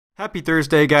Happy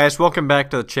Thursday, guys. Welcome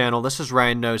back to the channel. This is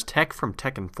Ryan Knows Tech from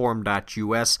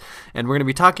techinform.us, and we're going to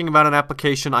be talking about an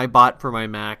application I bought for my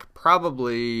Mac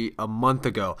probably a month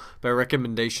ago by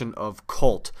recommendation of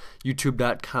Colt.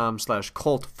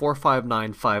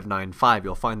 youtube.com/Colt459595.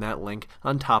 You'll find that link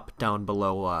on top down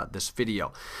below this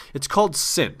video. It's called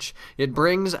Cinch. It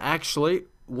brings actually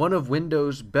one of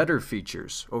Windows' better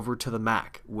features over to the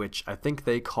Mac, which I think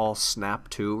they call Snap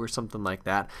 2 or something like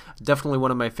that. Definitely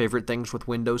one of my favorite things with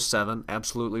Windows 7.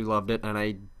 Absolutely loved it, and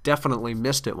I definitely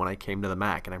missed it when I came to the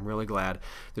Mac, and I'm really glad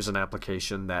there's an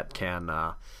application that can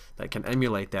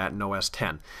emulate that in OS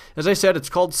 10. As I said, it's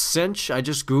called Cinch. I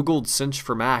just Googled Cinch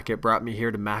for Mac. It brought me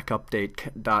here to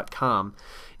macupdate.com.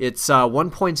 It's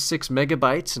 1.6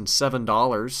 megabytes and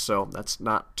 $7, so that's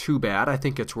not too bad. I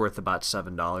think it's worth about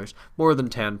 $7. More than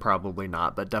 10, probably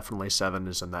not, but definitely 7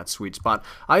 is in that sweet spot.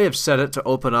 I have set it to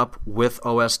open up with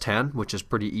OS 10, which is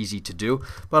pretty easy to do,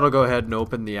 but I'll go ahead and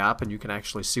open the app and you can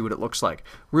actually see what it looks like.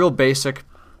 Real basic.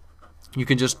 You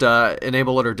can just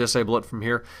enable it or disable it from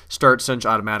here. Start Cinch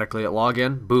automatically at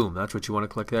login. Boom, that's what you want to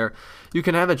click there. You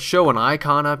can have it show an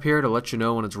icon up here to let you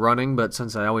know when it's running, but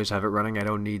since I always have it running, I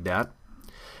don't need that.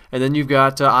 And then you've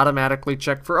got automatically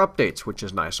check for updates, which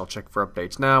is nice. I'll check for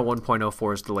updates now.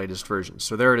 1.04 is the latest version.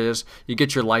 So there it is. You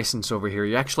get your license over here.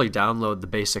 You actually download the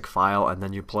basic file and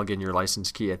then you plug in your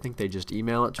license key. I think they just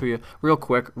email it to you. Real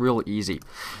quick, real easy.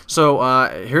 So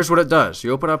here's what it does.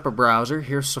 You open up a browser.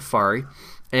 Here's Safari.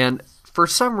 And for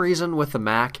some reason with the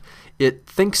Mac, it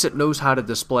thinks it knows how to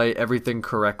display everything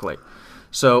correctly.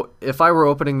 So if I were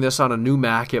opening this on a new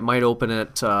Mac, it might open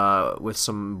it with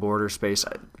some border space.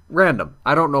 Random.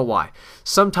 I don't know why.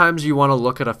 Sometimes you want to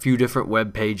look at a few different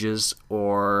web pages,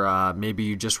 or maybe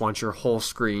you just want your whole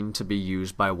screen to be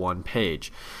used by one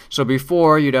page. So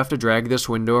before, you'd have to drag this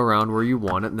window around where you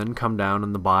want it and then come down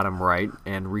in the bottom right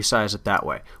and resize it that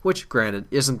way, which granted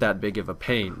isn't that big of a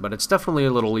pain, but it's definitely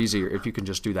a little easier if you can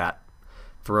just do that.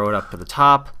 Throw it up to the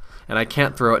top. And I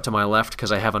can't throw it to my left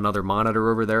because I have another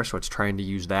monitor over there, so it's trying to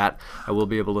use that. I will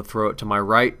be able to throw it to my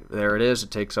right. There it is.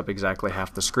 It takes up exactly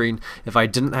half the screen. If I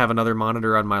didn't have another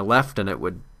monitor on my left and it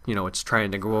would, it's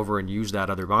trying to go over and use that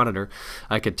other monitor,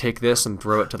 I could take this and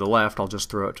throw it to the left. I'll just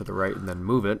throw it to the right and then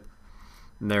move it.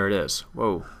 And there it is.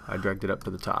 Whoa, I dragged it up to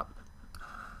the top.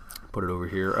 Put it over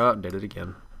here. Oh, did it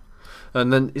again.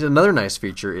 And then another nice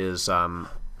feature is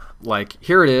like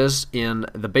here it is in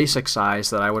the basic size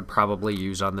that I would probably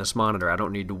use on this monitor. I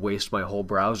don't need to waste my whole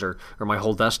browser or my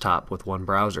whole desktop with one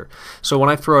browser. So when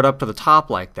I throw it up to the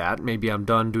top like that, maybe I'm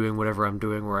done doing whatever I'm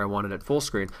doing where I want it at full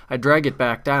screen, I drag it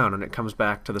back down and it comes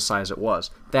back to the size it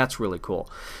was. That's really cool.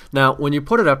 Now when you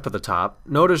put it up to the top,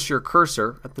 notice your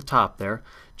cursor at the top there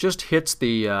just hits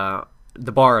the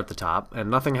bar at the top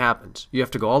and nothing happens. You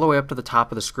have to go all the way up to the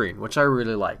top of the screen, which I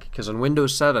really like, because in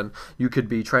Windows 7 you could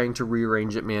be trying to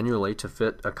rearrange it manually to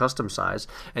fit a custom size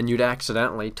and you'd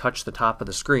accidentally touch the top of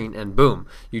the screen and boom,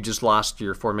 you just lost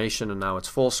your formation and now it's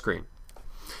full screen.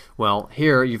 Well,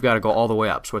 here you've got to go all the way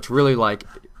up, so it's really like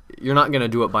you're not going to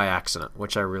do it by accident,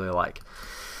 which I really like.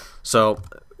 So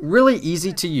really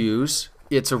easy to use.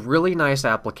 It's a really nice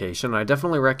application. I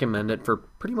definitely recommend it for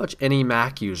pretty much any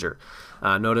Mac user.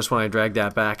 Notice when I drag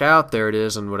that back out, there it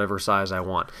is in whatever size I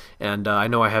want. And I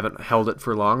know I haven't held it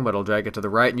for long, but I'll drag it to the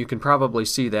right, and you can probably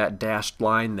see that dashed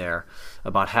line there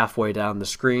about halfway down the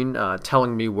screen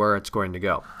telling me where it's going to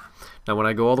go. Now when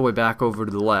I go all the way back over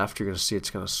to the left, you're going to see it's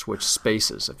going to switch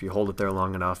spaces. If you hold it there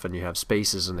long enough and you have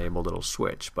spaces enabled, it'll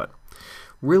switch. But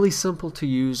really simple to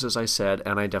use, as I said,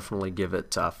 and I definitely give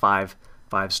it 5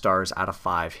 stars out of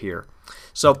 5 here.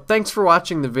 So thanks for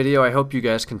watching the video. I hope you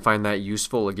guys can find that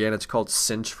useful. Again, it's called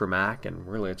Cinch for Mac, and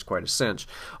really it's quite a cinch.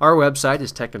 Our website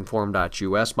is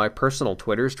techinform.us. My personal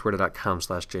Twitter is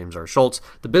twitter.com/JamesRSchultz.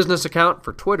 The business account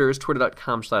for Twitter is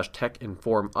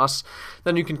twitter.com/techinformus.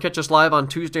 Then you can catch us live on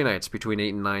Tuesday nights between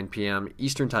 8 and 9 p.m.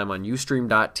 Eastern Time on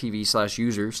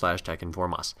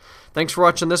ustream.tv/user/techinformus. Thanks for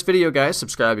watching this video, guys.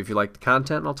 Subscribe if you like the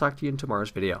content, and I'll talk to you in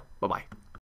tomorrow's video. Bye-bye.